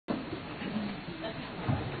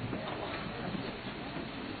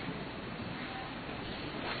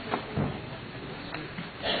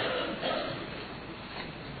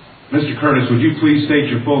Mr. Curtis, would you please state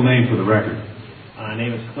your full name for the record? My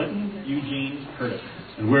name is Clinton Eugene Curtis.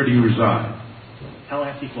 And where do you reside?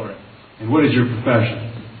 Tallahassee, Florida. And what is your profession?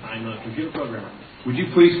 I'm a computer programmer. Would you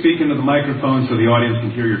please speak into the microphone so the audience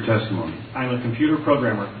can hear your testimony? I'm a computer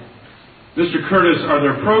programmer. Mr. Curtis, are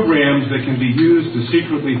there programs that can be used to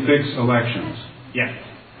secretly fix elections? Yes.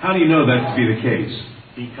 How do you know that to be the case?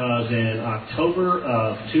 Because in October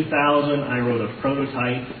of 2000, I wrote a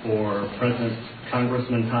prototype for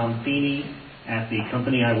Congressman Tom Feeney at the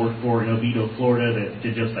company I work for in Oviedo, Florida, that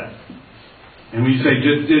did just that. And when you say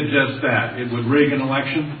did just that, it would rig an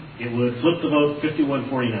election? It would flip the vote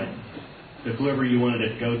 51-49 to whoever you wanted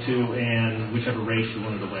it to go to and whichever race you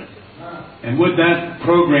wanted to win. And would that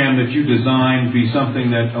program that you designed be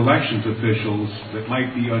something that elections officials that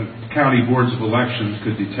might be on county boards of elections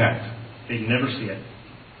could detect? They'd never see it.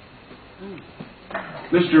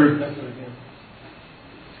 Would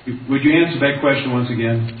you answer that question once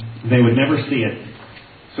again? They would never see it.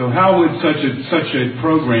 So how would such a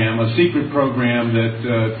program, a secret program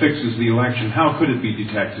that fixes the election, how could it be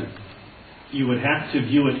detected? You would have to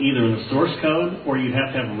view it either in the source code, or you'd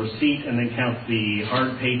have to have a receipt and then count the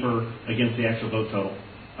hard paper against the actual vote total.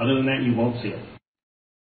 Other than that, you won't see it.